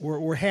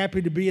We're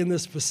happy to be in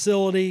this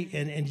facility,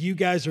 and you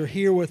guys are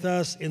here with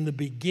us in the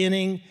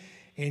beginning,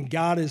 and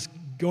God is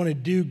going to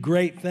do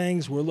great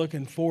things. We're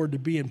looking forward to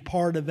being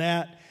part of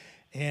that.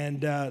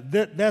 And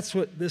that's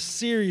what this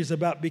series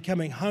about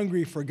becoming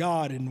hungry for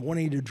God and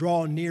wanting to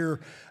draw near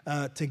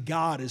to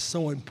God is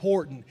so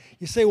important.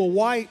 You say, well,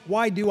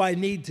 why do I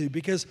need to?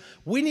 Because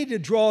we need to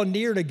draw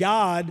near to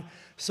God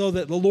so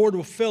that the Lord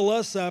will fill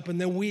us up, and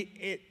then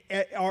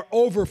are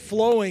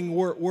overflowing,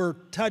 we're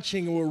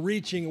touching, and we're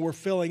reaching, and we're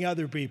filling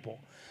other people.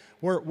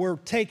 We're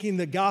taking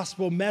the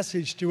gospel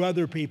message to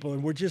other people,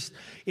 and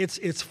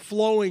it's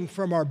flowing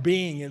from our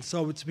being. And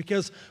so it's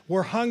because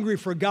we're hungry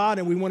for God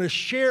and we want to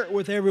share it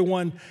with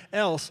everyone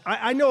else.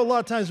 I know a lot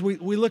of times we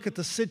look at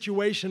the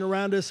situation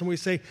around us and we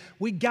say,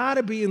 we got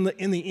to be in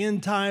the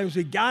end times.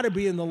 We got to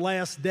be in the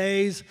last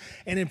days.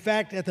 And in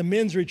fact, at the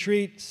men's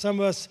retreat, some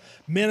of us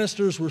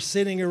ministers were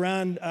sitting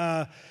around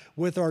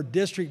with our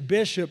district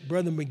bishop,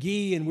 Brother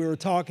McGee, and we were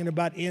talking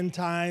about end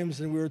times,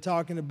 and we were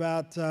talking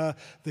about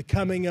the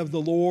coming of the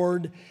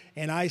Lord.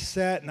 And I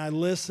sat and I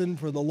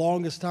listened for the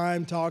longest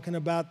time, talking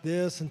about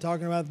this and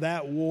talking about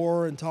that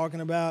war and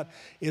talking about,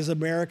 is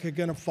America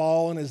going to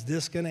fall, and is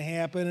this going to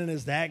happen, and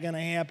is that going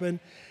to happen?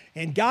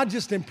 And God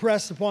just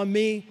impressed upon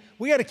me,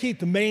 we got to keep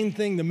the main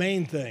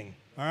thing.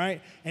 All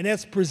right? And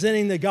that's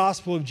presenting the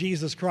gospel of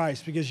Jesus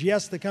Christ. Because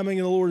yes, the coming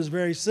of the Lord is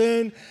very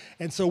soon.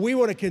 And so we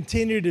want to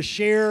continue to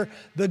share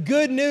the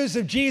good news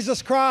of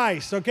Jesus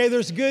Christ. Okay?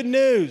 There's good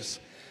news.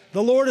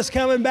 The Lord is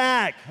coming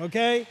back.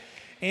 Okay?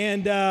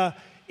 And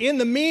in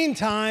the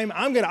meantime,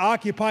 I'm going to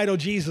occupy till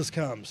Jesus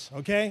comes.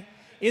 Okay?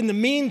 In the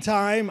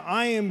meantime,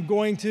 I am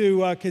going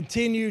to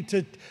continue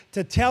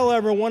to tell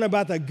everyone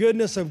about the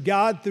goodness of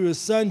God through His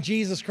Son,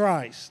 Jesus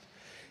Christ.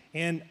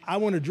 And I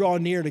want to draw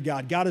near to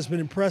God. God has been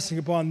impressing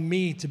upon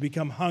me to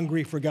become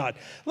hungry for God.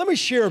 Let me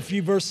share a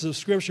few verses of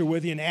Scripture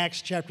with you in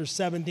Acts chapter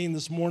 17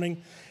 this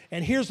morning.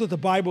 And here's what the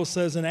Bible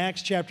says in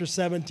Acts chapter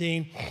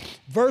 17,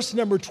 verse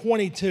number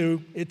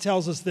 22. It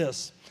tells us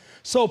this.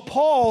 So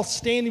Paul,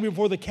 standing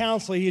before the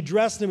council, he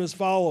addressed them as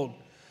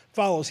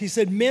follows. He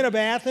said, "Men of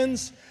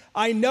Athens,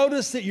 I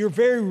notice that you're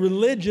very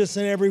religious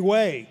in every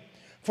way.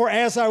 For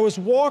as I was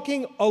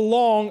walking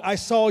along, I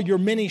saw your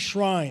many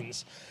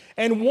shrines.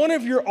 And one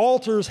of your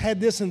altars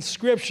had this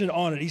inscription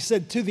on it." He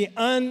said, "To the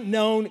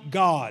unknown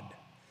God."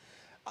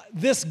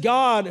 This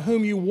God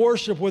whom you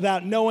worship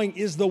without knowing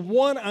is the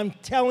one I'm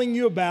telling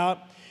you about.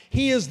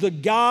 He is the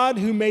God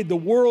who made the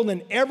world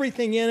and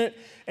everything in it.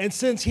 And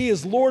since He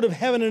is Lord of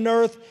heaven and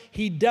earth,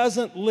 He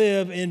doesn't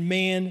live in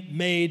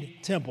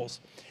man-made temples.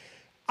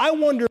 I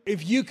wonder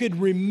if you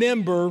could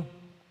remember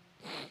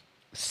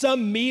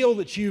some meal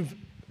that you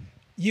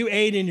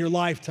ate in your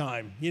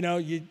lifetime. You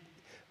know,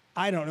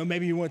 I don't know,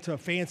 maybe you went to a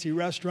fancy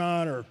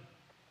restaurant, or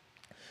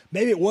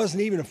maybe it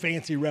wasn't even a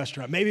fancy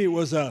restaurant. Maybe it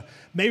was a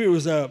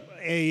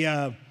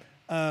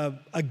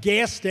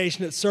gas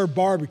station that served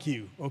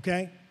barbecue,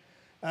 okay?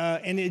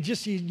 And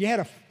you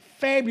had a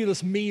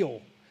fabulous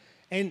meal.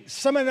 And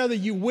somehow or another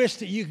you wish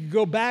that you could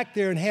go back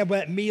there and have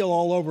that meal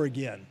all over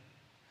again.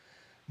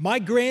 My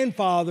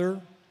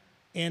grandfather,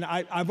 and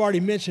I've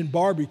already mentioned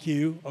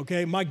barbecue,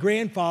 okay? My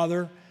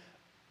grandfather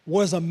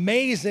was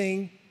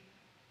amazing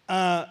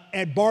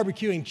at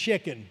barbecuing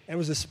chicken. It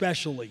was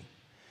especially.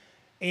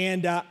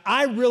 And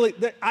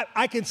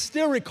I can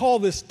still recall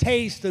this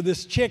taste of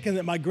this chicken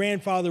that my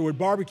grandfather would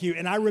barbecue.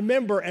 And I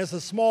remember as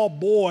a small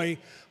boy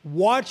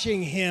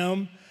watching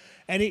him,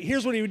 and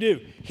here's what he would do.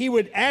 He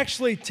would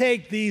actually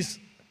take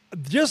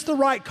just the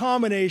right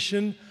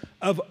combination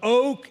of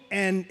oak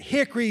and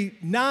hickory,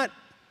 not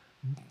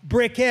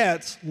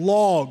briquettes,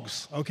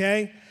 logs,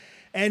 okay?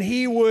 And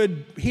he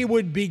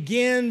would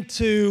begin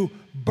to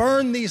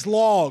burn these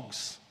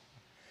logs.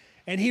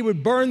 And he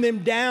would burn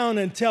them down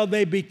until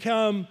they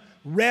become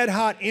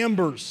red-hot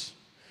embers.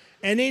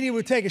 And then he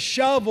would take a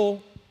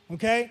shovel,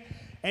 okay?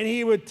 And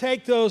he would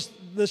take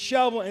the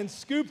shovel and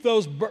scoop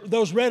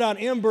those red-hot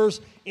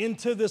embers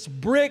into this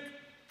brick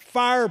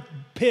fire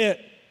pit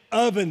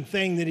oven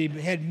thing that he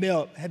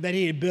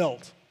had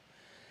built.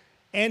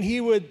 And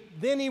he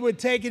would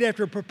take it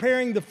after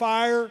preparing the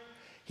fire.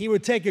 He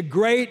would take a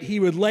grate. He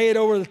would lay it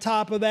over the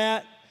top of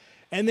that.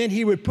 And then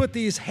he would put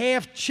these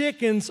half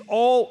chickens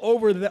all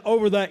over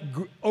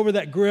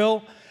that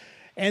grill.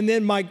 And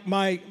then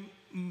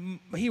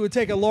he would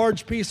take a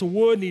large piece of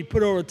wood and he'd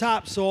put it over the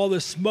top so all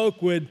the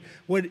smoke would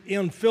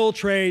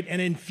infiltrate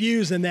and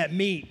infuse in that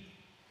meat.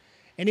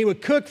 And he would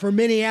cook for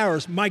many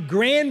hours. My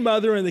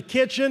grandmother in the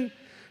kitchen,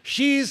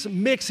 she's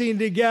mixing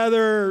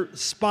together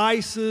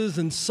spices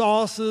and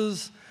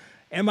sauces.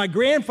 And my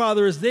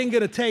grandfather is then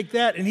going to take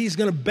that and he's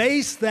going to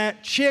baste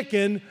that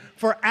chicken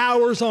for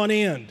hours on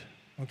end.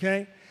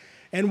 Okay?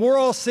 And we're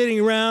all sitting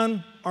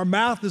around, our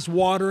mouth is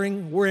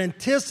watering, we're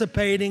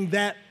anticipating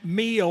that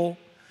meal.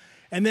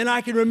 And then I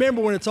can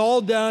remember when it's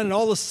all done and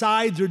all the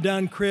sides are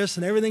done, Chris,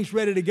 and everything's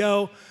ready to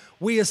go,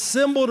 we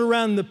assembled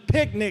around the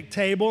picnic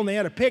table, and they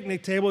had a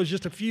picnic table. It was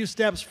just a few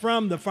steps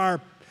from the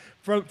fire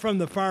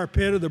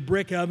pit or the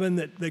brick oven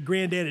that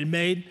Granddad had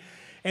made.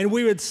 And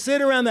we would sit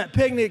around that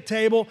picnic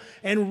table,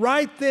 and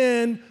right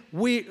then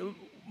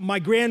my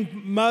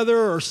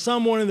grandmother or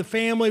someone in the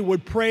family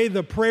would pray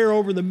the prayer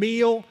over the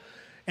meal,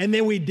 and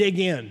then we'd dig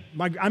in.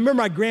 I remember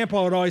my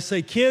grandpa would always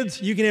say,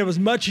 kids, you can have as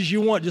much as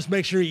you want, just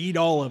make sure you eat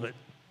all of it,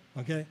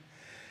 okay?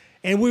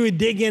 And we would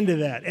dig into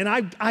that. And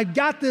I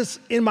got this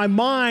in my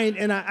mind,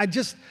 and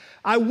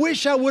I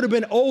wish I would have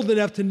been old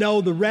enough to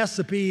know the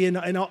recipe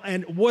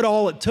and what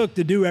all it took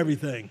to do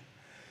everything.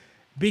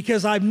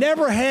 Because I've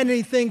never had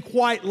anything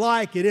quite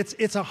like it.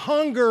 It's a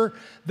hunger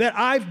that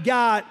I've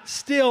got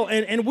still,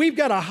 and we've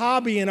got a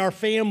hobby in our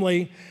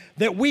family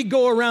that we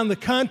go around the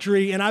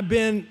country, and I've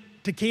been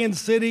to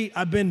Kansas City,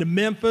 I've been to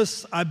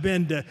Memphis, I've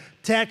been to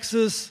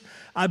Texas,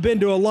 I've been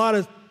to a lot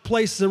of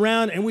places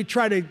around, and we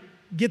try to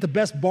get the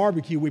best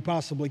barbecue we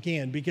possibly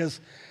can,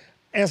 because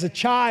as a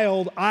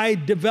child, I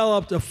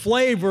developed a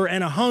flavor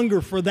and a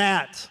hunger for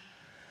that.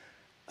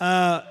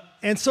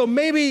 And so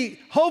maybe,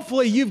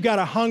 hopefully, you've got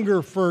a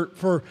hunger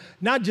for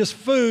not just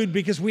food,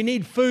 because we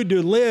need food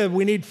to live,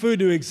 we need food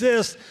to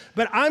exist,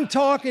 but I'm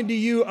talking to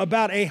you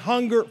about a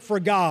hunger for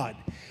God.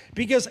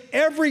 Because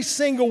every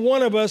single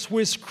one of us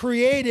was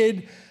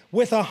created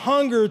with a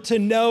hunger to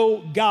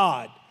know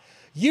God.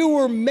 You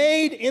were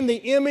made in the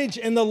image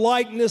and the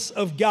likeness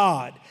of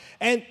God.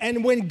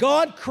 And when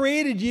God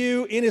created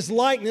you in His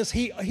likeness,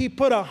 He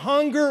put a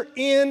hunger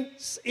in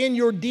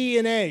your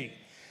DNA.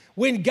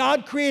 When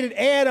God created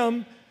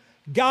Adam,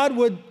 God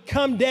would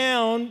come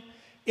down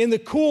in the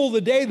cool of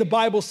the day, the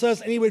Bible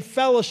says, and He would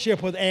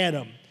fellowship with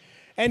Adam.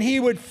 And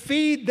He would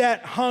feed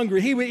that hunger.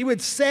 He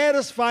would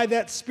satisfy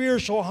that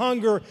spiritual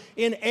hunger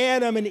in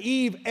Adam and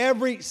Eve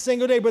every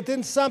single day. But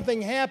then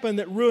something happened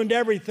that ruined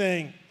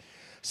everything.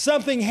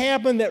 Something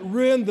happened that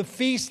ruined the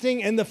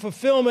feasting and the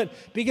fulfillment,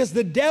 because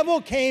the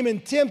devil came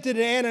and tempted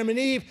Adam and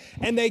Eve,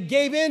 and they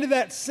gave in to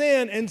that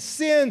sin, and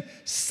sin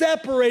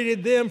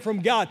separated them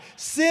from God.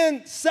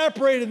 Sin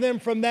separated them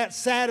from that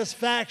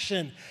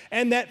satisfaction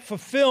and that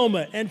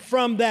fulfillment and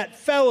from that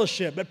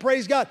fellowship. But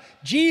praise God,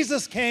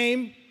 Jesus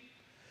came,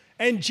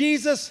 and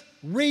Jesus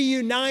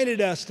reunited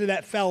us to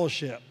that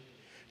fellowship.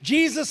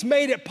 Jesus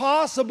made it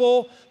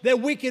possible that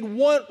we could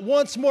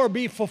once more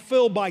be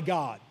fulfilled by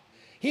God.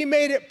 He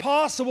made it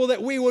possible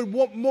that we would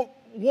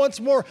once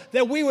more,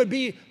 that we would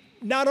be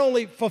not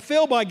only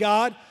fulfilled by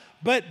God,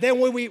 but then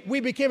when we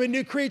became a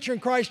new creature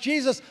in Christ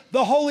Jesus,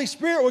 the Holy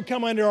Spirit would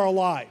come into our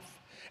life.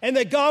 And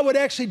that God would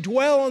actually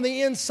dwell on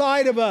the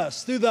inside of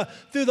us through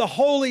the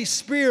Holy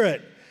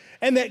Spirit.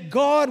 And that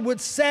God would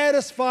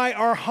satisfy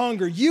our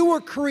hunger. You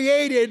were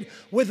created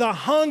with a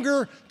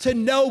hunger to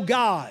know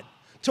God,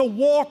 to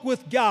walk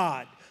with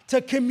God, to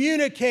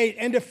communicate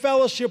and to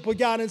fellowship with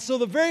God. And so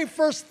the very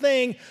first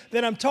thing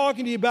that I'm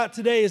talking to you about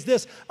today is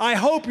this: I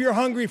hope you're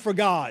hungry for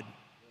God.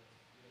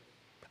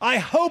 I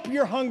hope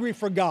you're hungry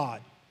for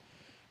God,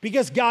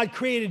 because God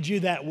created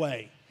you that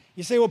way.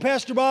 You say, well,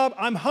 Pastor Bob,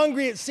 I'm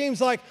hungry, it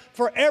seems like,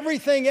 for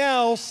everything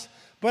else,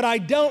 but I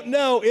don't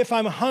know if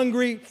I'm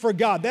hungry for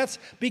God. That's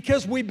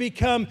because we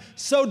become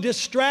so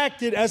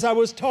distracted, as I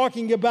was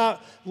talking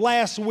about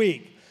last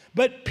week.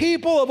 But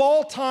people of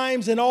all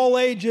times and all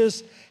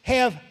ages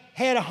have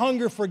had a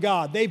hunger for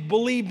God. They've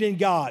believed in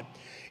God.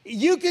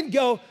 You can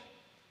go,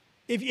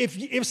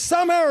 if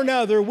somehow or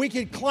another we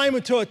could climb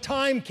into a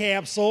time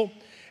capsule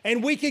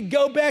and we could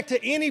go back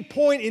to any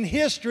point in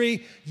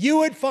history, you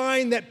would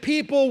find that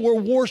people were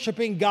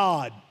worshiping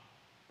God.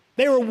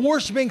 They were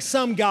worshiping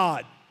some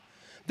God.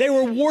 They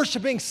were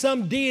worshiping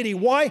some deity.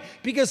 Why?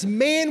 Because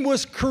man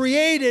was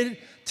created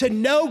to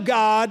know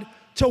God,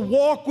 to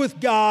walk with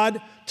God,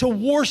 to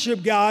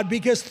worship God,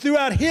 because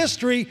throughout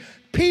history,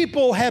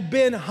 people have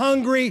been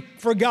hungry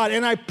for God.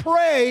 And I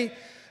pray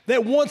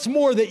that once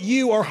more that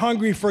you are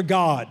hungry for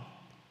God.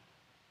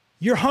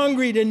 You're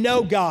hungry to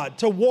know God,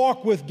 to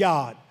walk with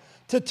God,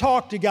 to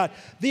talk to God.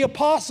 The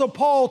Apostle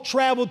Paul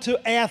traveled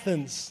to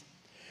Athens,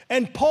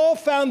 and Paul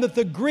found that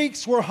the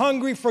Greeks were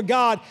hungry for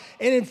God.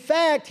 And in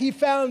fact, he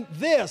found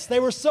this: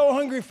 they were so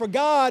hungry for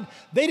God,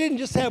 they didn't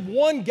just have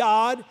one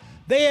God,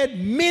 they had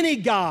many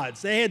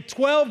gods. They had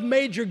 12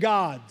 major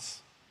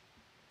gods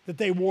that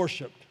they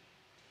worshiped.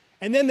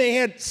 And then they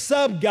had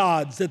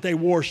sub-gods that they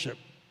worshiped.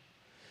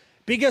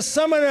 Because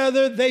some or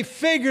other, they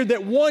figured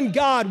that one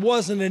God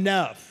wasn't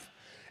enough.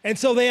 And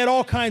so they had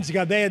all kinds of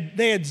gods.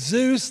 They had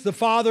Zeus, the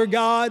father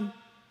god,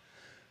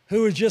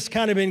 who was just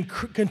kind of in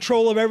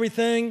control of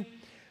everything.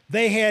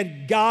 They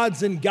had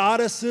gods and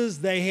goddesses.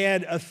 They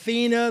had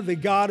Athena, the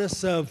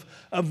goddess of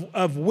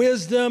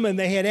wisdom, and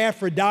they had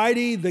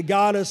Aphrodite, the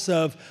goddess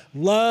of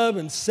love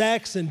and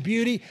sex and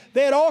beauty.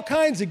 They had all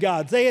kinds of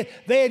gods. They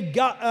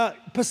had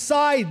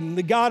Poseidon,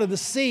 the god of the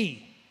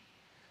sea.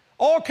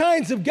 All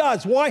kinds of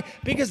gods. Why?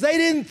 Because they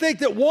didn't think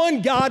that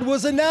one God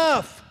was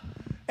enough.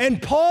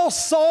 And Paul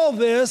saw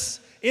this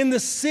in the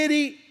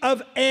city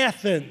of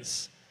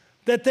Athens,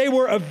 that they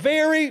were a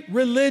very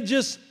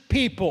religious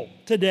people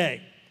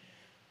today.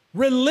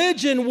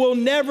 Religion will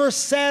never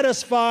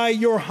satisfy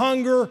your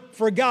hunger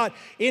for God.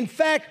 In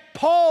fact,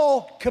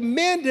 Paul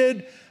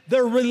commended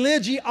their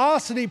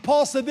religiosity.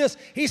 Paul said this,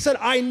 he said,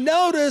 I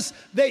notice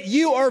that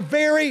you are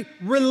very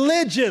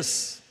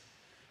religious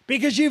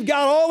because you've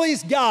got all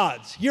these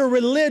gods. You're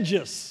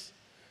religious.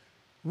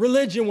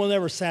 Religion will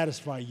never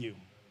satisfy you.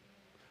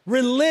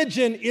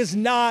 Religion is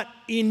not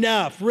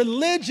enough.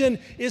 Religion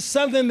is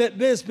something that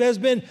has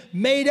been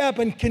made up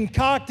and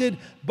concocted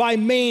by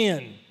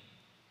man.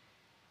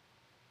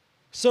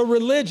 So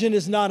religion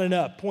is not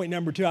enough, point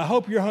number 2. I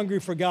hope you're hungry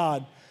for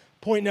God.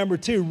 Point number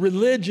 2,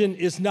 religion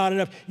is not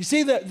enough. You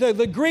see,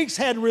 the Greeks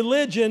had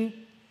religion,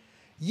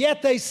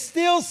 yet they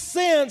still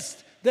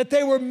sensed that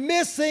they were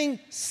missing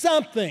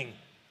something.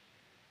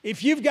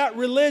 If you've got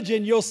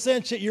religion, you'll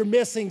sense that you're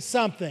missing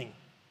something.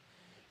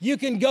 You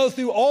can go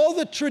through all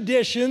the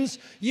traditions,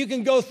 you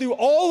can go through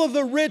all of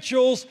the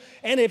rituals,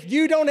 and if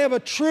you don't have a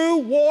true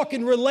walk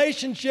in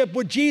relationship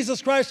with Jesus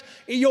Christ,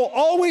 you'll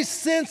always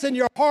sense in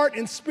your heart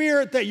and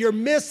spirit that you're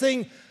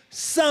missing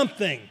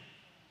something.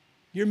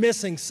 You're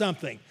missing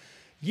something.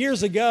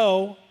 Years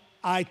ago,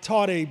 I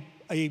taught a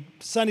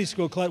Sunday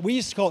school class. We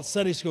used to call it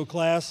Sunday school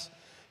class.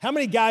 How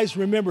many guys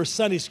remember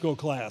Sunday school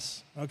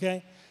class?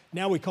 Okay?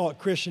 Now we call it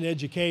Christian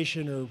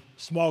education or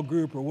small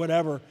group or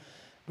whatever.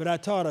 But I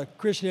taught a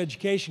Christian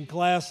education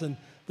class, and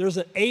there's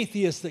an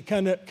atheist that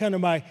come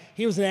to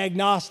he was an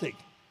agnostic.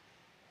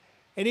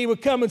 And he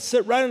would come and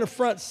sit right in the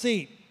front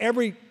seat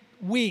every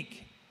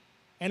week.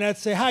 And I'd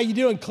say, "How you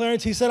doing,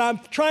 Clarence?" He said, "I'm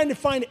trying to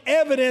find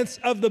evidence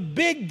of the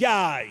big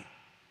guy."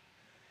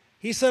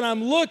 He said,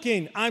 "I'm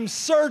looking, I'm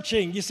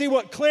searching." You see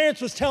what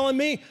Clarence was telling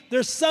me?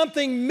 There's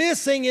something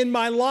missing in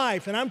my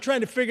life, and I'm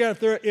trying to figure out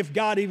if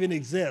God even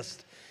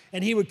exists.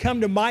 And he would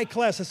come to my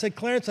class. I said,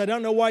 "Clarence, I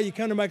don't know why you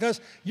come to my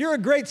class. You're a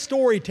great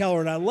storyteller,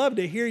 and I love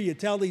to hear you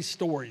tell these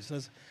stories.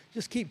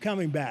 Just keep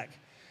coming back.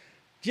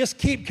 Just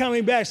keep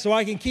coming back so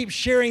I can keep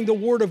sharing the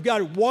Word of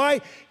God." Why?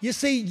 You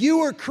see, you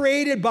were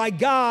created by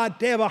God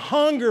to have a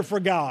hunger for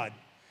God.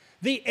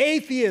 The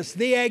atheist,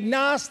 the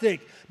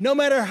agnostic, no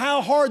matter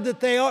how hard that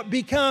they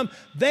become,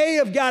 they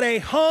have got a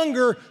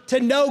hunger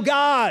to know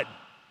God,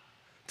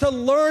 to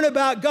learn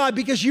about God,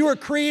 because you were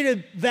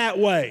created that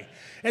way.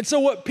 And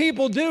so what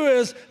people do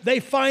is they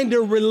find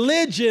a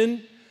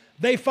religion,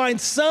 they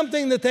find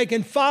something that they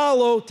can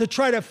follow to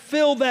try to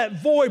fill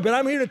that void. But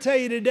I'm here to tell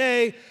you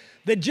today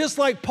that just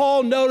like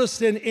Paul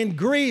noticed in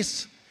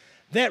Greece,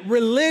 that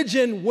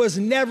religion was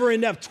never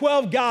enough.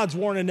 12 gods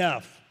weren't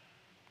enough.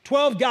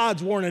 12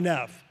 gods weren't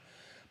enough.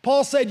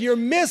 Paul said, "You're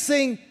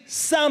missing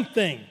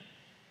something."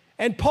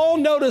 And Paul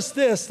noticed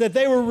this, that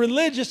they were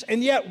religious,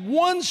 and yet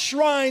one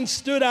shrine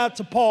stood out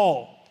to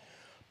Paul.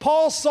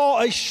 Paul saw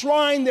a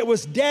shrine that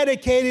was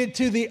dedicated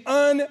to the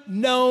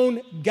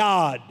unknown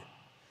God.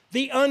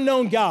 The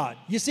unknown God.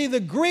 You see, the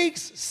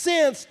Greeks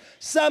sensed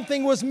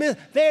something was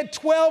missing. They had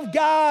 12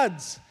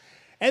 gods.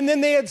 And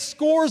then they had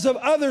scores of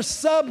other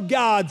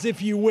sub-gods,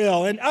 if you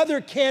will, and other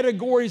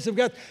categories of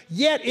gods.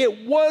 Yet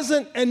it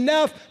wasn't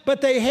enough,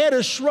 but they had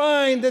a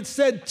shrine that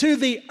said, "To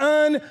the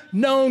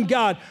unknown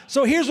God."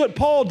 So here's what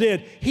Paul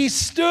did. He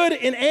stood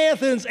in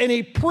Athens and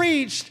he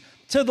preached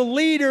to the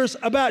leaders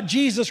about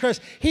Jesus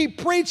Christ. He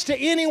preached to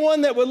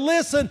anyone that would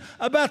listen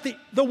about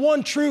the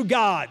one true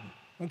God,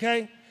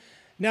 okay?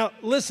 Now,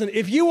 listen,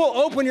 if you will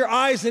open your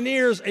eyes and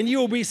ears and you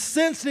will be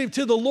sensitive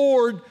to the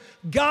Lord,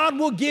 God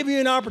will give you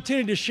an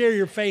opportunity to share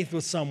your faith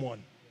with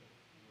someone.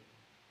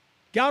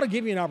 God will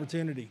give you an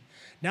opportunity.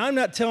 Now, I'm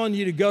not telling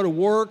you to go to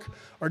work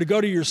or to go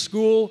to your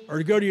school or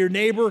to go to your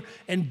neighbor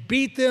and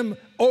beat them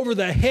over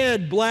the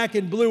head black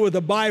and blue with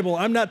the Bible.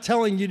 I'm not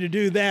telling you to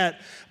do that.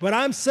 But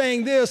I'm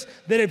saying this,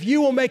 that if you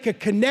will make a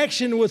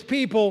connection with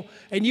people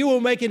and you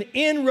will make an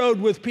inroad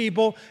with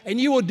people and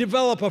you will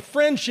develop a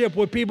friendship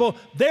with people,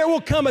 there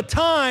will come a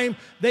time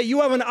that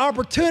you have an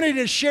opportunity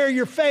to share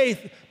your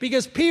faith,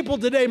 because people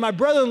today, my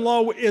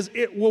brother-in-law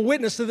will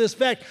witness to this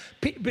fact.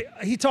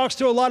 He talks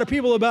to a lot of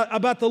people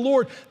about the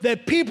Lord,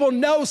 that people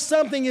know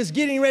something is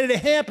getting ready to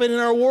happen in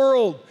our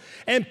world.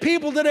 And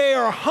people today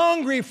are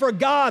hungry for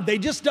God. They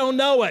just don't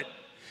know it.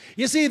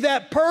 You see,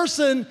 that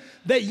person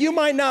that you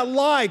might not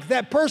like,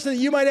 that person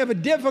that you might have a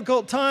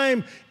difficult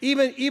time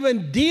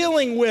even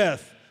dealing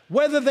with,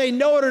 whether they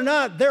know it or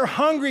not, they're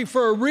hungry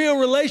for a real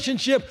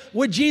relationship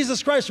with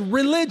Jesus Christ.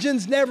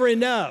 Religion's never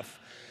enough.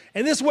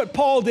 And this is what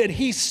Paul did.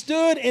 He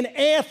stood in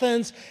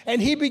Athens and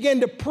he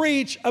began to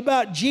preach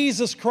about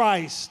Jesus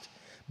Christ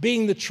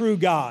being the true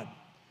God.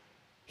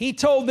 He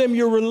told them,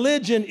 "Your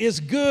religion is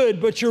good,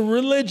 but your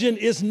religion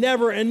is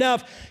never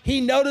enough."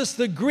 He noticed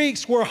the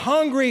Greeks were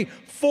hungry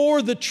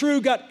for the true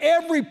God.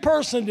 Every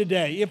person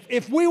today,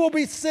 if we will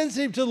be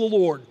sensitive to the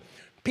Lord,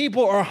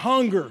 people are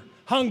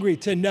hungry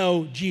to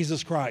know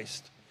Jesus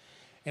Christ.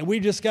 And we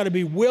just got to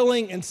be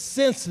willing and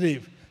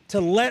sensitive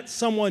to let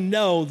someone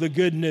know the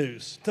good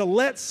news, to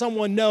let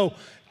someone know.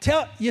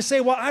 You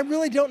say, "Well, I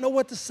really don't know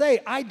what to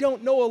say. I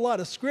don't know a lot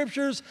of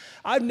scriptures.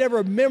 I've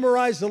never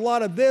memorized a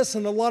lot of this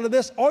and a lot of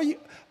this." All you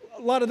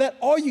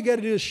got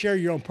to do is share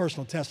your own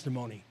personal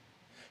testimony.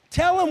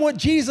 Tell them what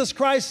Jesus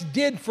Christ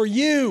did for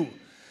you.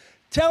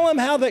 Tell them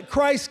how that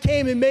Christ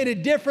came and made a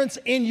difference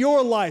in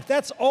your life.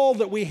 That's all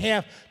that we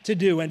have to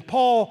do. And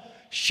Paul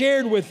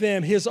shared with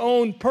them his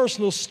own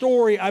personal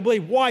story, I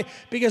believe. Why?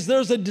 Because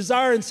there's a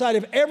desire inside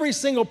of every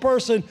single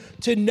person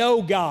to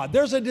know God.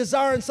 There's a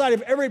desire inside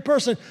of every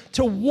person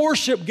to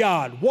worship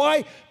God.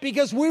 Why?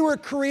 Because we were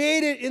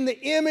created in the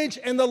image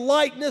and the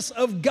likeness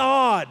of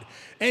God.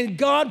 And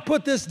God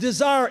put this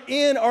desire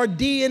in our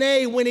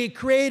DNA when He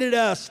created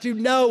us to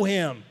know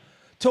Him,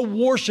 to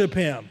worship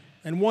Him.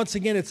 And once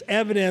again, it's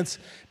evidence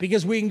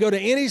because we can go to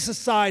any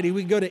society,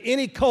 we can go to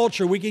any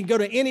culture, we can go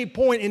to any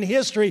point in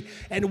history,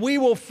 and we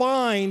will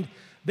find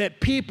that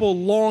people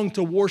long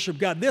to worship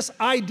God. This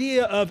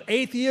idea of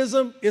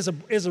atheism is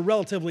a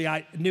relatively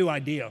new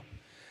idea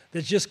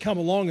that's just come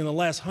along in the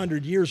last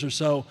 100 years or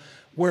so,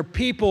 where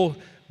people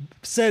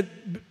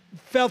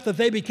felt that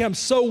they become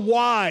so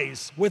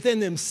wise within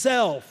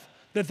themselves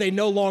that they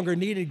no longer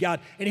needed God.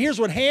 And here's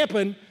what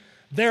happened.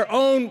 Their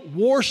own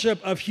worship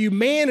of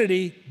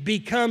humanity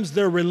becomes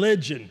their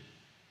religion.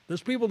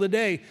 There's people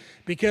today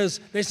because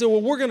they say,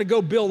 well, we're going to go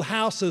build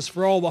houses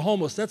for all the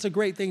homeless. That's a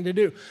great thing to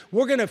do.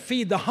 We're going to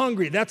feed the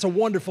hungry. That's a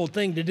wonderful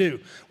thing to do.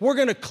 We're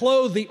going to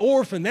clothe the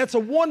orphan. That's a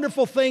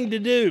wonderful thing to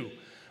do.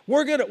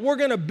 We're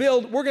going to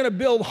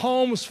build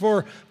homes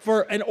for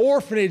an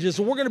orphanages.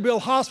 We're going to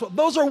build hospitals.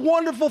 Those are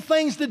wonderful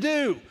things to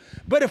do.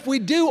 But if we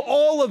do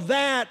all of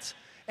that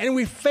and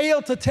we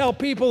fail to tell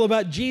people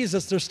about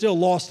Jesus, they're still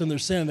lost in their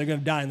sin. They're going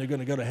to die and they're going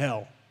to go to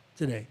hell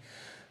today.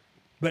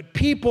 But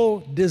people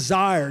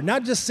desire,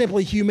 not just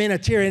simply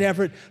humanitarian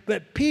effort,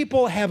 but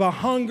people have a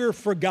hunger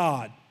for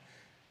God.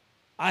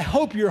 I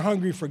hope you're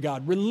hungry for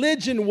God.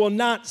 Religion will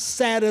not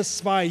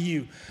satisfy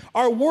you.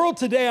 Our world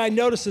today, I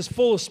notice, is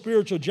full of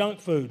spiritual junk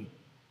food.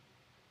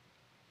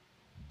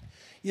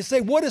 You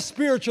say, what is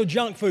spiritual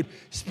junk food?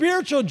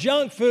 Spiritual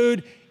junk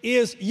food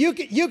is you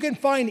can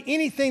find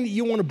anything that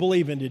you want to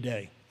believe in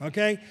today,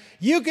 okay?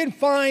 You can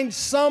find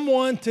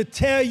someone to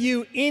tell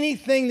you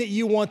anything that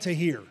you want to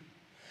hear.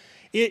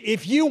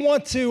 If you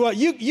want to,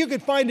 you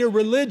can find a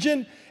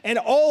religion and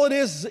all it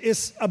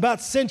is about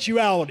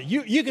sensuality.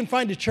 You can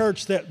find a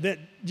church that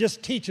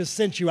just teaches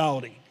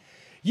sensuality.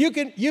 You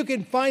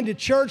can find a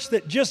church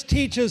that just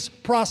teaches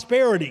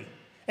prosperity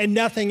and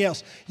nothing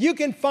else. You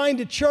can find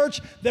a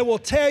church that will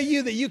tell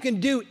you that you can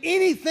do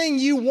anything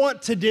you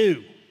want to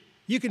do.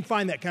 You can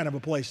find that kind of a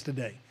place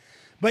today.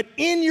 But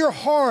in your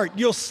heart,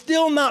 you'll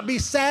still not be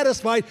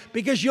satisfied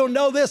because you'll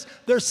know this,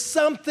 there's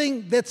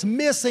something that's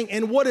missing,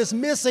 and what is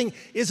missing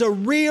is a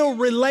real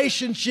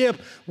relationship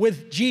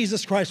with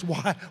Jesus Christ.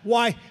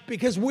 Why?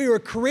 Because we were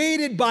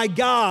created by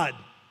God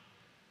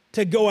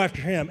to go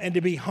after Him and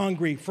to be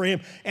hungry for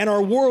Him. And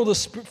our world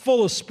is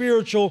full of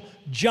spiritual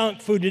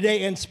junk food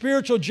today, and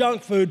spiritual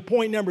junk food,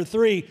 point number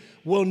 3,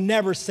 will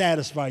never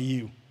satisfy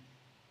you.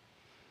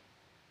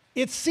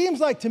 It seems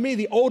like to me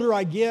the older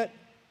I get,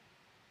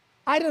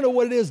 I don't know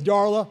what it is,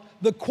 Darla,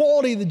 the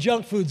quality of the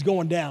junk food's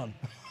going down.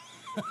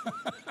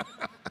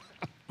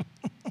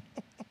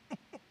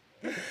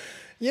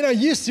 You know,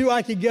 used to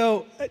I could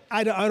go,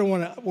 I don't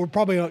want to, we're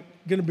probably going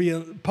to be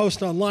a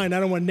post online, I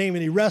don't want to name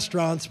any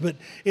restaurants, but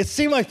it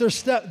seemed like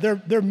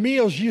their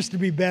meals used to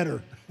be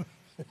better.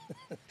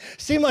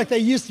 Seemed like they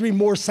used to be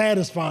more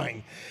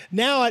satisfying.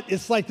 Now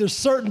it's like there's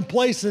certain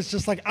places,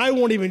 just like I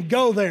won't even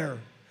go there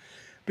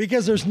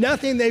because there's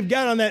nothing they've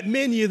got on that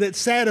menu that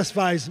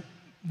satisfies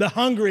the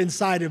hunger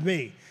inside of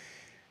me.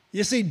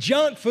 You see,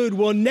 junk food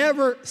will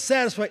never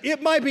satisfy.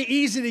 It might be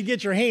easy to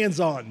get your hands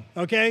on,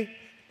 okay?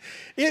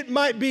 It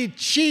might be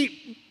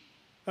cheap,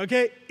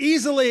 okay?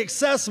 Easily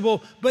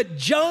accessible, but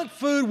junk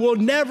food will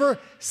never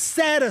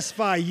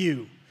satisfy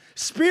you.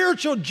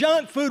 Spiritual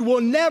junk food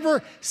will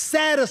never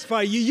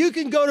satisfy you. You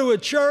can go to a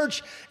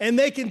church and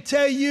they can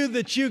tell you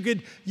that you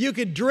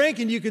could drink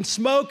and you can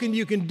smoke and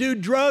you can do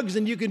drugs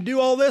and you can do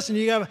all this and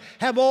you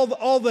have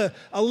all the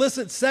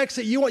illicit sex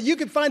that you want. You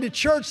can find a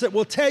church that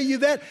will tell you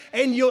that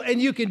and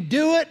you can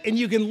do it and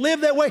you can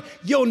live that way.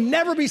 You'll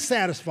never be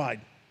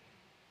satisfied.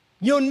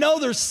 You'll know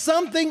there's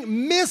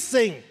something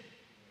missing.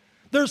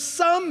 There's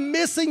some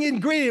missing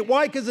ingredient.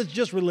 Why? Because it's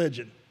just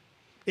religion.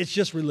 It's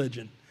just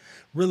religion.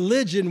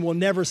 Religion will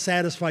never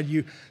satisfy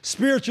you.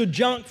 Spiritual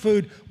junk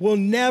food will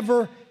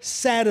never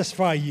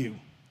satisfy you.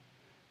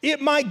 It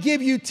might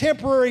give you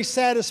temporary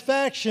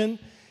satisfaction.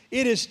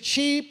 It is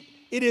cheap.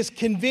 It is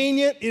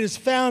convenient. It is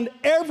found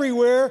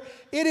everywhere.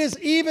 It is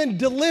even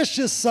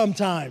delicious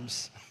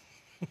sometimes.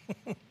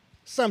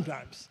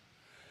 Sometimes.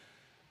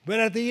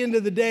 But at the end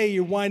of the day,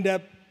 you wind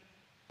up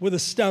with a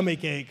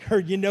stomach ache or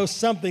you know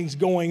something's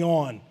going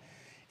on.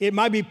 It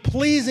might be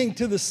pleasing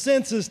to the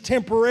senses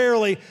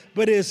temporarily,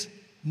 but is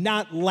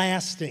not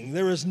lasting.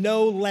 There is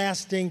no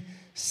lasting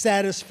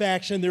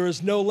satisfaction. There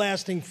is no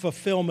lasting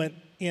fulfillment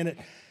in it.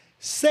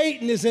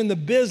 Satan is in the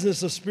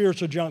business of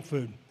spiritual junk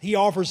food. He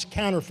offers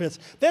counterfeits.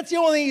 That's the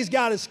only thing he's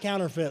got is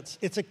counterfeits.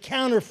 It's a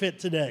counterfeit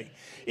today.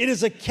 It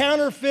is a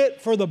counterfeit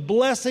for the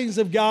blessings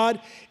of God.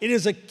 It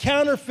is a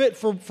counterfeit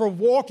for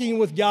walking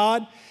with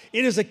God.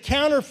 It is a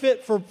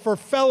counterfeit for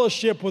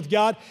fellowship with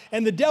God.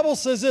 And the devil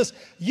says this,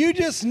 you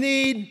just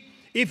need,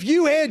 if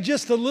you had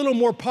just a little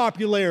more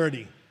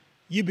popularity,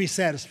 you'd be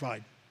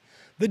satisfied.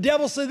 The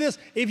devil said this,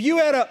 if you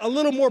had a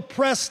little more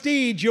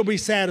prestige, you'll be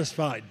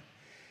satisfied.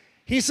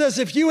 He says,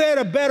 if you had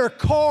a better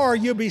car,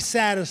 you'll be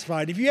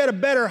satisfied. If you had a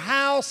better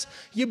house,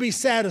 you'll be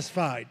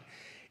satisfied.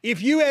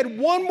 If you had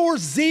one more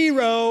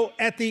zero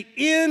at the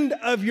end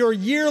of your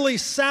yearly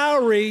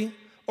salary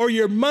or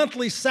your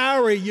monthly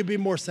salary, you'll be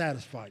more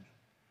satisfied.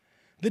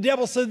 The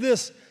devil said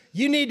this,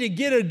 you need to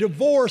get a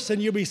divorce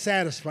and you'll be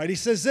satisfied. He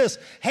says this,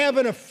 have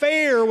an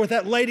affair with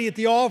that lady at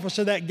the office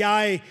or that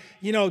guy,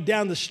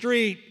 down the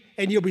street,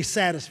 and you'll be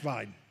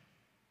satisfied.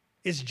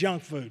 It's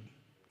junk food.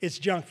 It's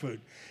junk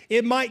food.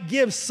 It might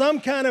give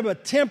some kind of a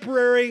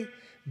temporary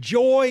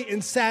joy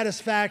and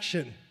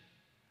satisfaction,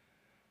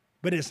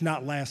 but it's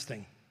not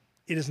lasting.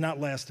 It is not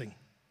lasting.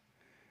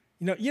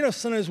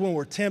 Sometimes when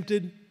we're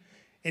tempted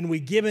and we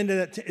give into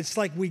that, it's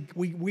like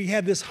we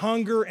have this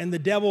hunger and the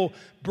devil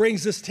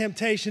brings this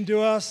temptation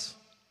to us,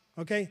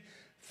 okay?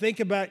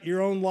 Think about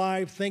your own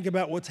life. Think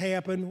about what's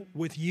happened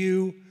with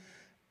you.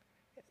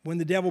 When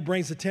the devil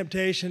brings the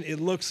temptation, it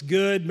looks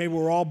good. Maybe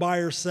we're all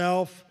by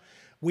ourselves.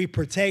 We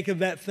partake of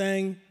that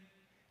thing.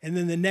 And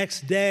then the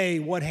next day,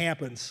 what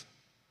happens?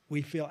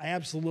 We feel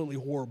absolutely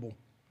horrible.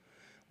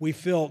 We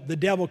feel the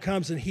devil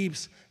comes and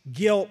heaps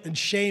guilt and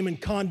shame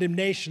and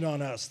condemnation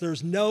on us.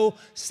 There's no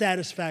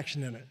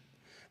satisfaction in it.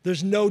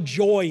 There's no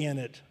joy in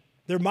it.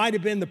 There might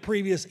have been the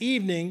previous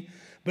evening,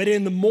 but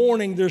in the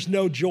morning, there's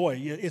no joy.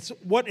 It's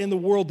what in the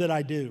world did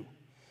I do?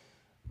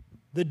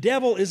 The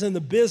devil is in the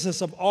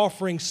business of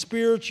offering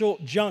spiritual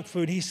junk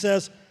food. He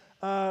says,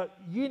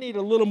 you need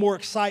a little more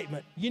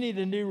excitement. You need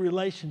a new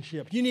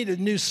relationship. You need a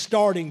new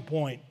starting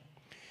point.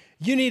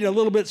 You need a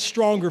little bit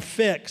stronger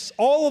fix.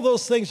 All of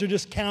those things are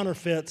just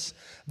counterfeits.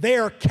 They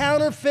are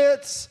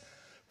counterfeits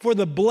for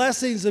the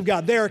blessings of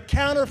God. They are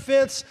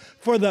counterfeits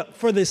for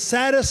the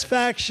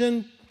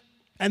satisfaction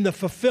and the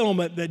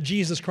fulfillment that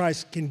Jesus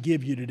Christ can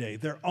give you today.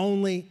 They're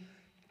only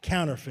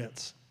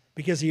counterfeits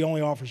because he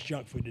only offers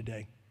junk food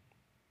today.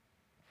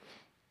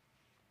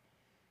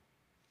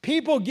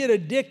 People get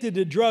addicted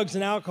to drugs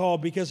and alcohol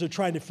because they're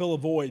trying to fill a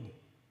void.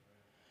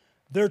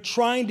 They're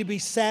trying to be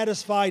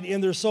satisfied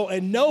in their soul,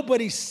 and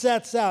nobody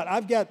sets out.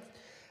 I've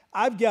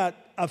got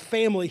a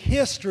family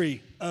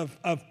history of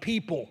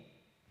people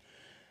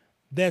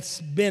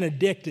that's been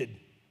addicted.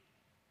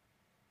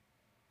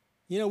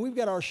 We've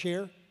got our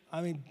share.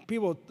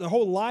 People, their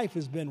whole life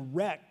has been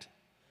wrecked.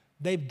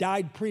 They've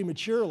died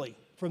prematurely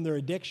from their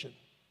addiction.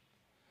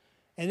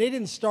 And they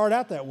didn't start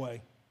out that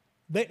way.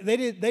 They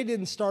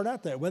didn't start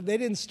out that way. They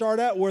didn't start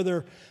out where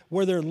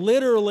they're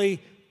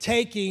literally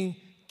taking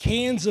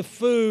cans of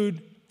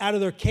food out of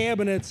their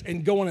cabinets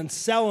and going and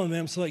selling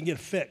them so they can get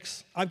a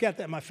fix. I've got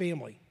that in my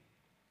family.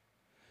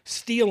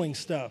 Stealing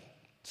stuff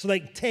so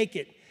they can take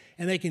it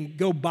and they can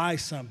go buy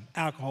some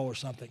alcohol or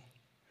something.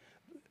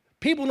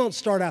 People don't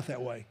start out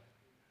that way.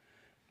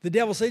 The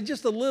devil says,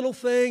 just a little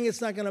thing,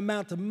 it's not going to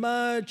amount to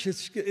much,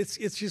 it's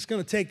just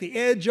going to take the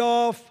edge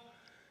off.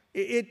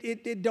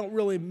 It don't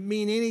really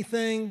mean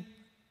anything.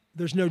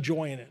 There's no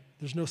joy in it.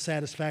 There's no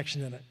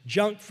satisfaction in it.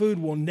 Junk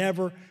food will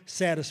never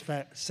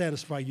satisfy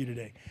you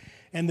today.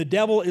 And the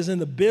devil is in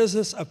the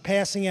business of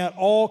passing out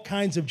all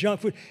kinds of junk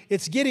food.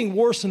 It's getting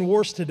worse and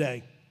worse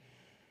today.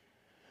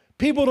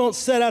 People don't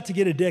set out to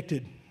get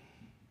addicted,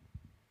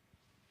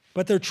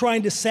 but they're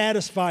trying to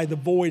satisfy the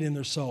void in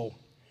their soul.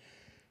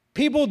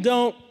 People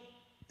don't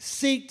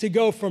seek to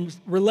go from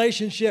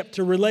relationship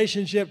to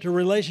relationship to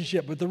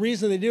relationship, but the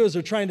reason they do is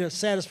they're trying to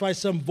satisfy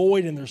some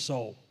void in their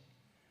soul.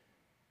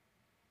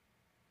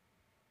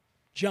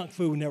 Junk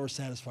food will never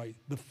satisfy you.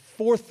 The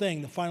fourth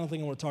thing, the final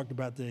thing I want to talk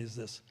about today is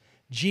this.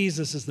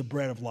 Jesus is the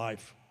bread of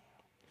life.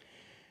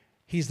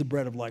 He's the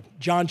bread of life.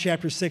 John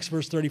chapter 6,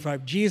 verse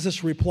 35.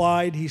 Jesus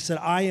replied, he said,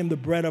 I am the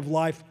bread of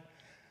life.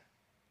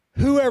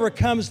 Whoever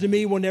comes to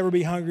me will never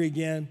be hungry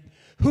again.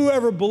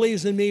 Whoever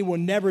believes in me will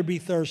never be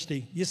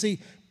thirsty. You see,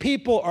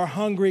 people are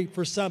hungry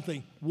for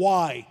something.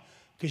 Why?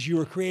 Because you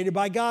were created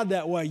by God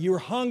that way. You were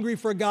hungry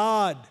for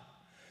God.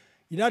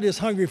 You're not just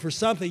hungry for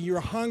something,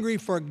 you're hungry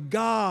for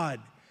God.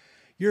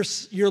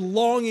 You're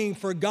longing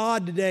for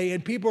God today,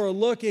 and people are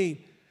looking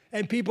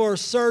and people are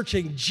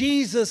searching.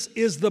 Jesus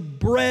is the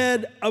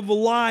bread of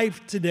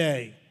life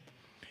today.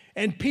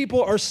 And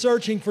people are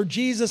searching for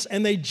Jesus,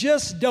 and they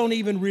just don't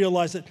even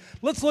realize it.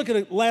 Let's look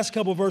at the last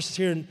couple of verses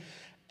here in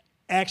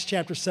Acts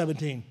chapter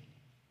 17.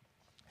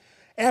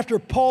 After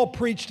Paul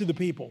preached to the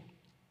people,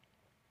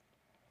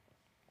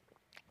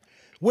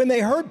 when they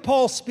heard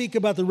Paul speak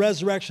about the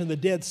resurrection of the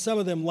dead, some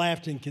of them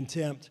laughed in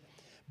contempt.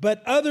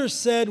 But others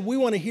said, we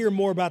want to hear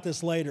more about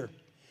this later.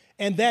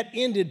 And that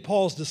ended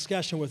Paul's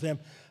discussion with them.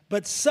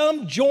 But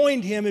some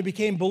joined him and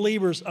became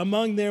believers.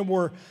 Among them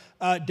were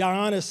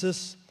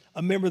Dionysius,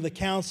 a member of the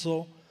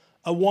council,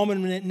 a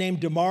woman named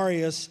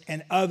Damaris,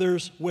 and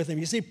others with him.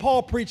 You see,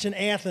 Paul preached in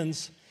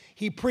Athens.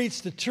 He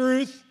preached the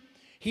truth.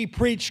 He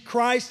preached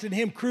Christ and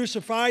him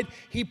crucified.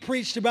 He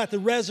preached about the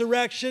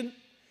resurrection.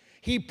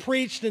 He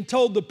preached and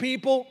told the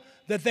people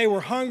that they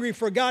were hungry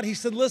for God. He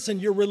said, listen,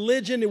 your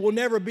religion, it will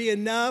never be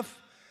enough.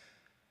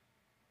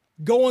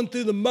 going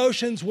through the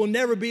motions will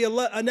never be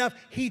enough.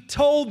 He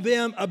told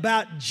them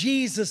about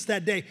Jesus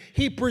that day.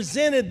 He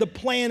presented the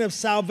plan of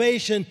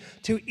salvation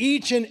to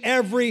each and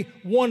every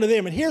one of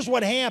them. And here's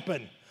what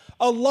happened.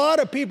 A lot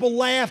of people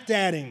laughed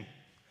at him.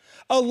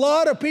 A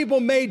lot of people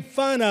made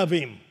fun of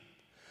him.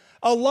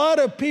 A lot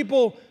of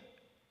people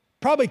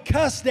probably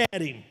cussed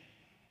at him.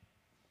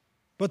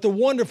 But the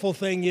wonderful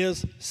thing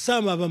is,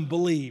 some of them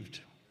believed.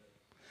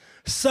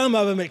 Some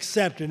of them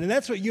accepted. And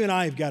that's what you and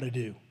I have got to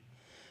do.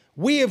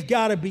 We have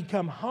got to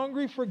become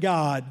hungry for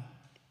God,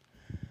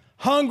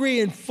 hungry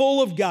and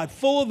full of God,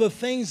 full of the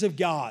things of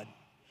God.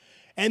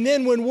 And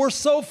then when we're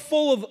so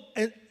full of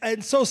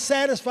and so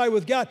satisfied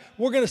with God,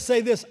 we're going to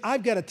say this: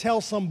 I've got to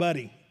tell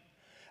somebody.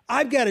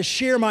 I've got to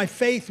share my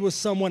faith with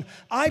someone.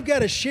 I've got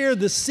to share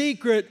the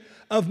secret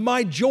of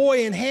my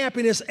joy and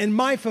happiness and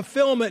my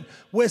fulfillment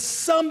with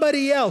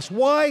somebody else.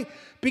 Why?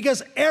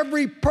 Because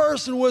every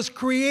person was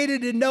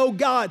created to know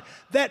God.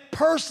 That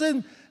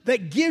person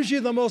that gives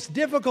you the most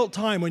difficult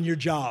time on your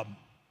job.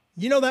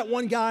 You know that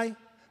one guy,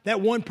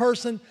 that one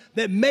person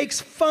that makes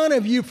fun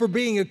of you for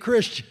being a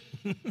Christian.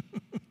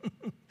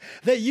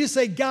 That you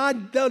say,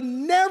 God, they're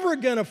never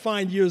going to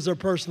find you as their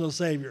personal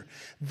Savior.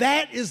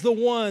 That is the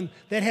one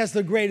that has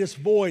the greatest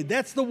void.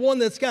 That's the one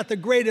that's got the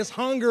greatest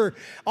hunger.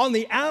 On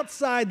the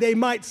outside, they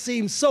might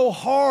seem so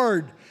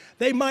hard.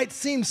 They might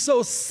seem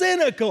so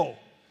cynical.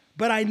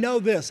 But I know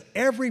this: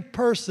 every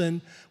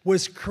person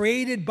was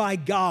created by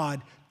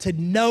God to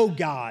know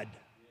God.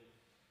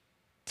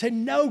 To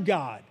know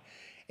God.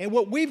 And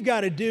what we've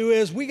got to do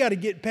is we got to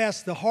get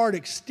past the hard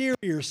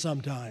exterior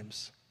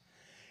sometimes.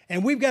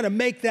 And we've got to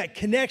make that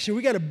connection.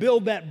 We've got to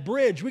build that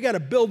bridge. We've got to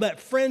build that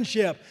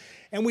friendship.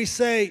 And we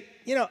say,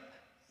 you know,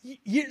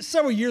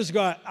 several years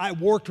ago, I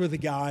worked with a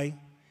guy,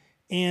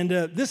 and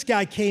this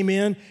guy came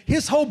in.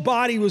 His whole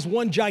body was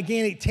one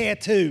gigantic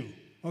tattoo,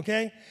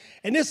 okay?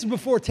 And this is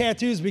before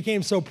tattoos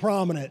became so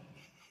prominent.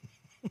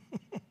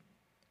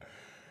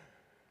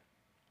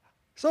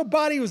 So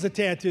body was a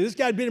tattoo. This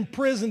guy had been in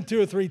prison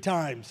 2 or 3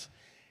 times.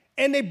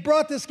 And they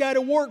brought this guy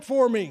to work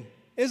for me.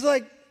 It's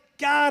like,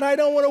 God, I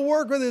don't want to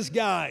work with this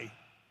guy.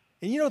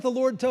 And you know what the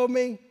Lord told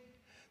me?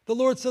 The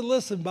Lord said,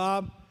 listen,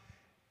 Bob,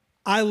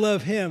 I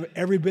love him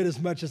every bit as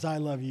much as I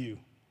love you.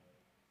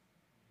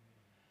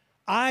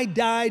 I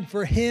died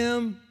for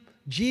him.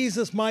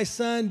 Jesus, my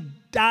son,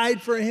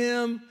 died for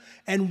him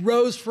and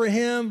rose for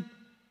him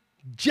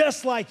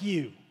just like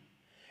you.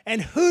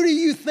 And who do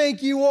you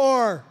think you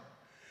are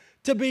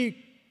to be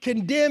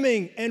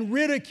condemning and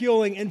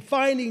ridiculing and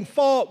finding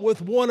fault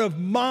with one of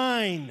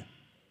mine?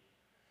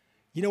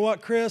 You know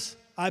what, Chris?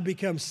 I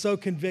became so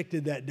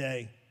convicted that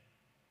day.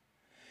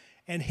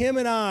 And him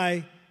and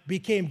I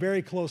became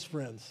very close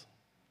friends.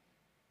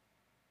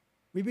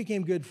 We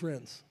became good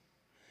friends.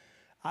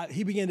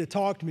 He began to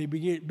talk to me,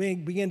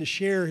 began to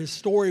share his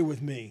story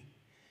with me,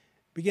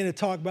 began to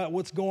talk about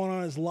what's going on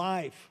in his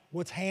life,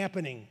 what's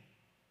happening.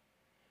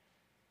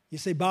 You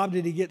say, Bob,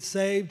 did he get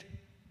saved?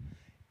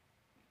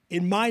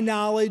 In my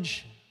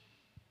knowledge,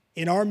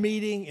 in our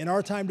meeting, in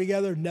our time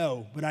together,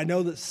 no. But I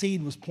know that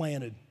seed was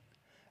planted.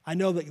 I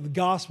know that the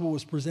gospel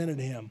was presented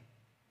to him.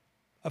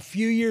 A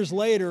few years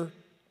later,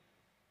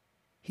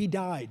 he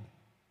died.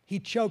 He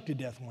choked to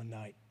death one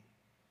night.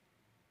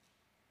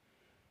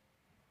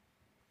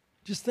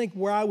 Just think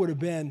where I would have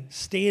been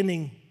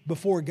standing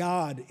before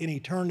God in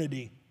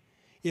eternity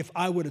if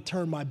I would have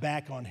turned my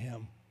back on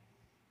him.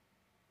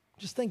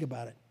 Just think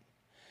about it.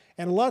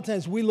 And a lot of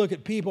times we look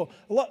at people,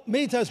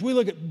 many times we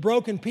look at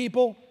broken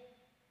people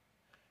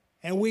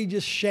and we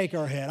just shake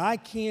our head. I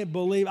can't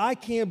believe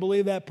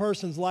that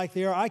person's like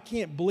they are. I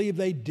can't believe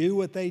they do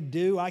what they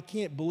do. I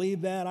can't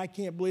believe that. I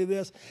can't believe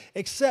this.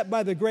 Except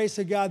by the grace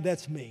of God,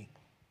 that's me.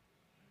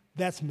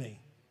 That's me.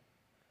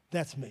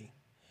 That's me.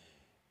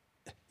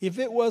 If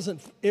it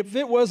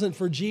wasn't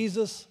for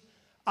Jesus,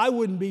 I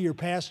wouldn't be your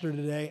pastor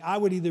today. I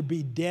would either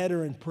be dead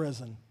or in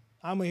prison.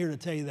 I'm here to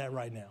tell you that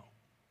right now.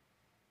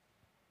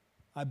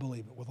 I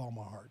believe it with all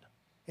my heart.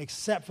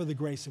 Except for the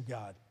grace of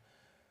God.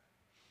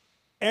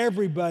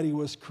 Everybody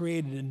was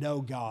created to know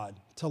God,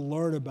 to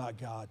learn about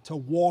God, to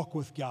walk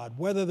with God,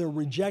 whether they're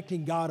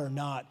rejecting God or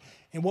not.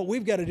 And what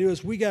we've got to do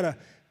is we got to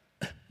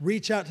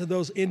reach out to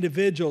those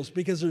individuals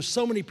because there's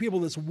so many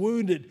people that's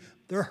wounded.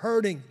 They're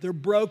hurting. They're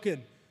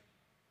broken.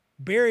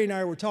 Barry and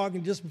I were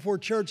talking just before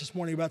church this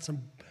morning about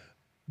some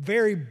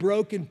very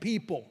broken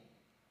people.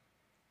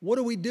 What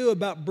do we do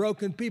about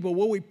broken people?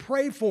 Well, we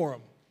pray for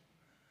them.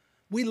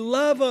 We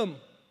love them.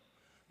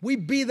 We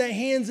be the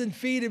hands and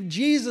feet of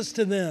Jesus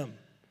to them.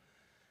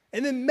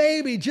 And then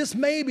maybe, just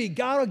maybe,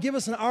 God will give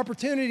us an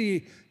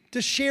opportunity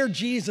to share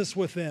Jesus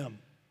with them.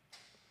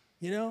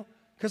 You know?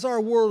 Because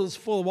our world is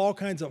full of all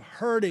kinds of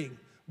hurting,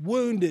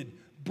 wounded,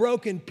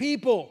 broken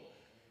people.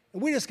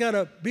 And we just got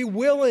to be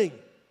willing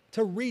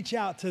to reach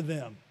out to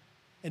them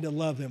and to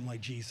love them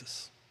like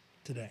Jesus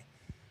today.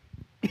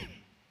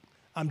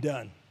 I'm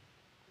done.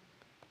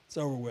 It's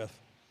over with.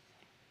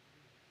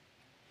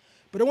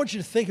 But I want you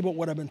to think about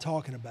what I've been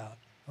talking about,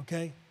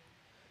 okay?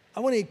 I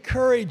want to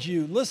encourage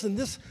you. Listen,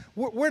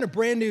 we're in a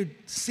brand new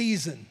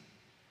season.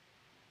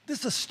 This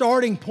is a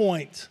starting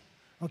point,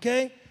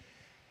 okay?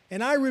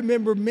 And I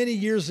remember many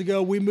years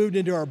ago, we moved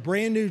into our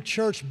brand new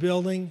church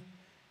building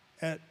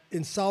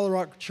in Solid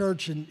Rock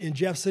Church in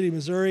Jeff City,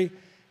 Missouri.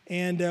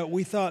 And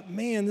we thought,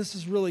 man, this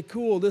is really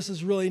cool. This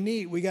is really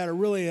neat. We got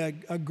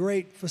a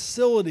great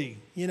facility,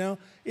 you know.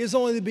 It was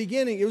only the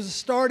beginning. It was a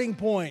starting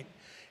point.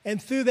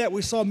 And through that,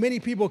 we saw many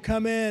people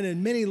come in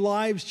and many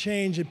lives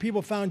change, and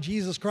people found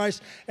Jesus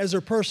Christ as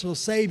their personal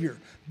Savior.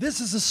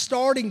 This is a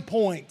starting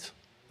point,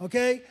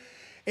 okay?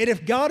 And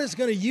if God is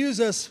going to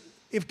use us,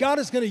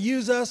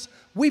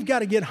 we've got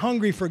to get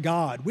hungry for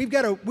God. We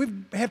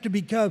have to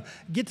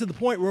get to the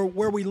point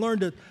where we learn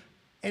to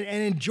and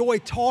enjoy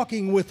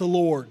talking with the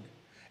Lord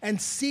and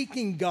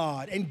seeking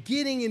God and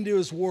getting into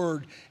His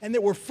Word, and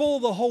that we're full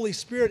of the Holy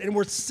Spirit and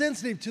we're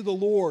sensitive to the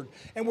Lord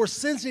and we're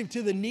sensitive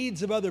to the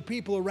needs of other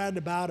people around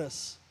about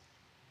us,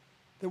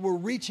 that we're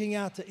reaching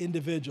out to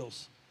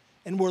individuals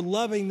and we're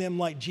loving them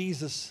like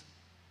Jesus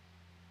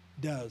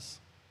does.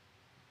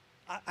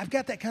 I've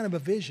got that kind of a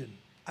vision.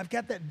 I've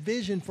got that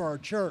vision for our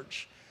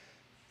church,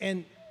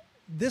 and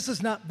this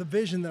is not the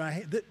vision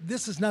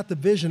this is not the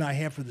vision I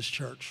have for this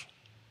church.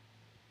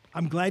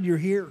 I'm glad you're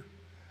here.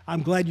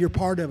 I'm glad you're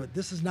part of it.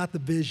 This is not the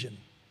vision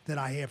that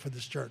I have for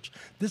this church.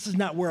 This is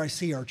not where I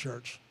see our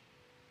church.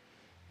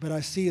 But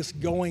I see us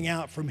going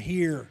out from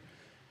here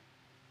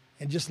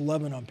and just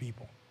loving on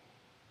people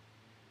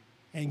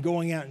and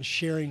going out and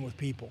sharing with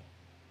people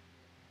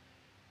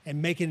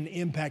and making an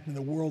impact in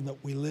the world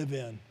that we live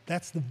in.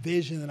 That's the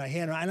vision that I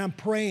had. And I'm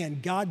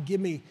praying, God,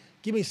 give me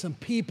some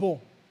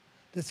people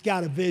that's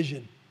got a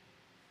vision.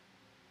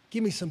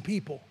 Give me some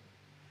people.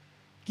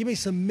 Give me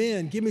some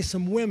men, give me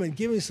some women,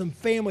 give me some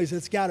families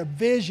that's got a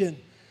vision,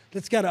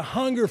 that's got a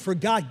hunger for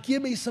God. Give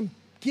me some.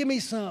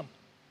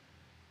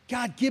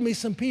 God, give me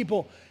some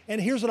people. And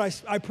here's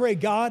what I pray,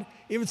 God,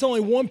 if it's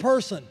only one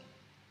person,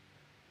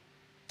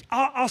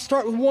 I'll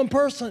start with one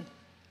person.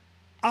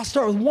 I'll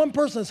start with one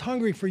person that's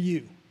hungry for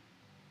you.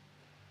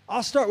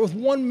 I'll start with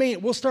one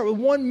man. We'll start with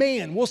one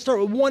man. We'll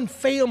start with one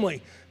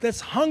family that's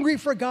hungry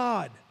for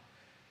God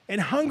and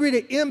hungry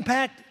to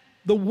impact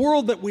the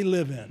world that we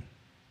live in.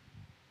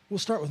 We'll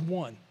start with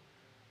one,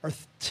 or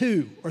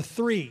two, or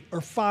three,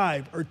 or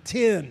 5, or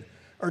 10,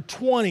 or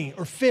 20,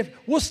 or 50.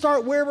 We'll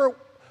start wherever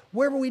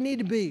we need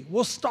to be.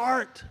 We'll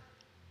start.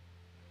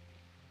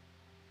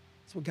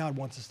 That's what God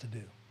wants us to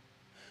do.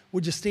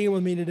 Would you stand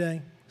with me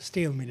today?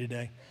 Stand with me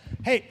today.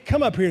 Hey,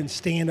 come up here and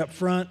stand up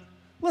front.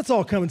 Let's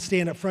all come and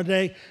stand up front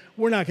today.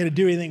 We're not going to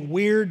do anything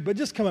weird, but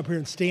just come up here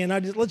and stand.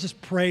 Let's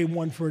just pray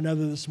one for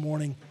another this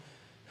morning.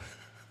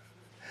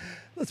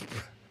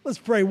 Let's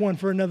pray one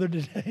for another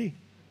today.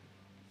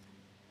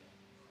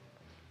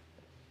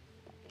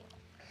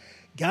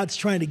 God's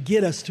trying to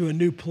get us to a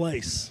new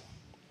place.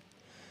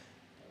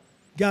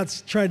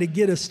 God's trying to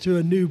get us to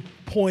a new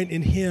point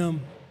in Him.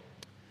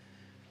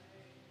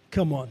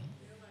 Come on.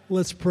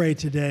 Let's pray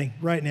today,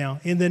 right now.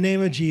 In the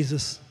name of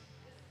Jesus.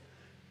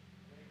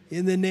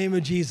 In the name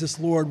of Jesus,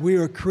 Lord, we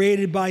were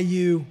created by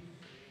You.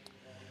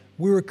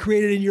 We were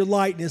created in Your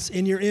likeness,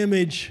 in Your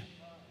image.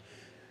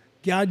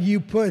 God, You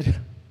put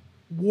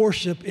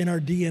worship in our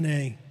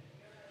DNA.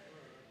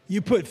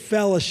 You put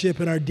fellowship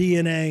in our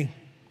DNA.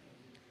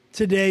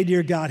 Today,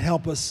 dear God,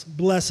 help us.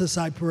 Bless us,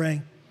 I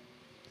pray.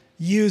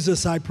 Use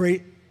us, I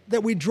pray,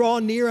 that we draw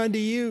near unto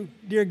You,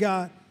 dear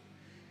God.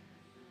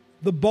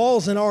 The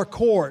ball's in our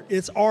court.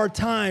 It's our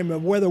time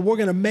of whether we're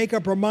going to make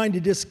up our mind to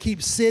just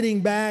keep sitting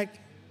back,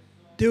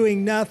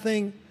 doing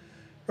nothing,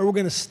 or we're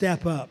going to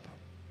step up.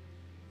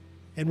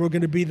 And we're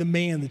going to be the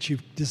man that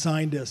You've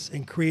designed us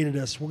and created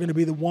us. We're going to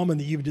be the woman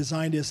that You've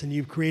designed us and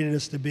You've created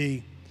us to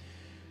be.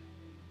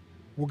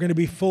 We're going to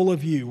be full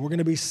of You. We're going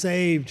to be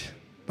saved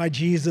by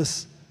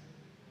Jesus.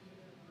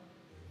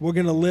 We're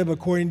going to live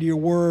according to Your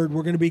word.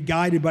 We're going to be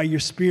guided by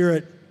Your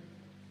Spirit.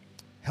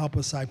 Help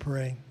us, I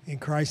pray. In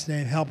Christ's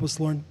name, help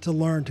us learn,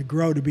 to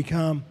grow, to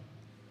become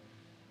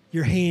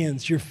Your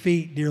hands, Your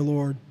feet, dear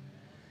Lord.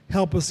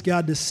 Help us,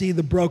 God, to see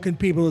the broken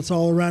people that's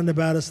all around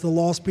about us, the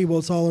lost people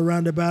that's all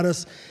around about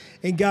us.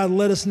 And God,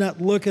 let us not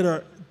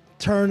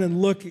turn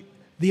and look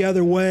the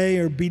other way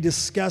or be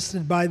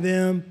disgusted by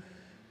them,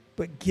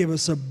 but give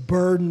us a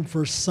burden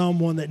for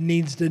someone that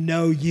needs to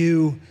know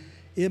You.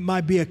 It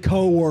might be a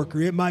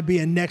coworker. It might be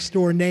a next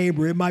door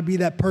neighbor. It might be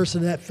that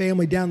person, that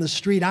family down the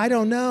street. I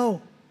don't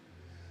know.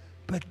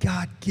 But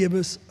God, give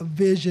us a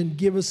vision.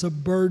 Give us a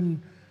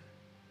burden,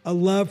 a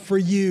love for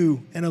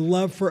You and a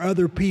love for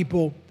other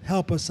people.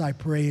 Help us, I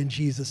pray, in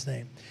Jesus'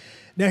 name.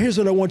 Now, here's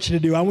what I want you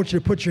to do. I want you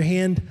to put your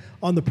hand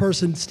on the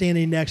person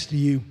standing next to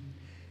you,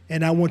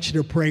 and I want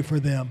you to pray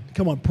for them.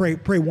 Come on, pray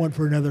one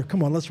for another.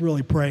 Come on, let's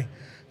really pray.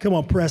 Come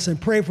on, press and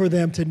pray for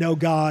them to know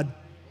God.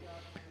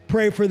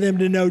 Pray for them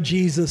to know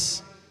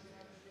Jesus.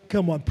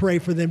 Come on, pray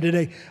for them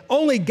today.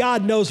 Only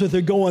God knows what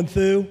they're going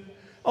through.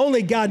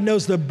 Only God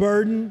knows the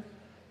burden.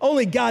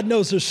 Only God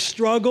knows their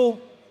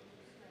struggle.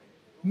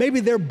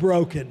 Maybe they're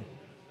broken.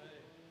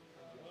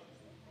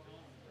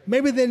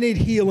 Maybe they need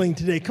healing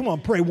today. Come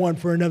on, pray one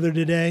for another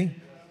today.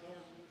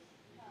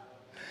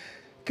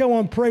 Come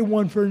on, pray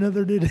one for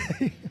another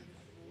today.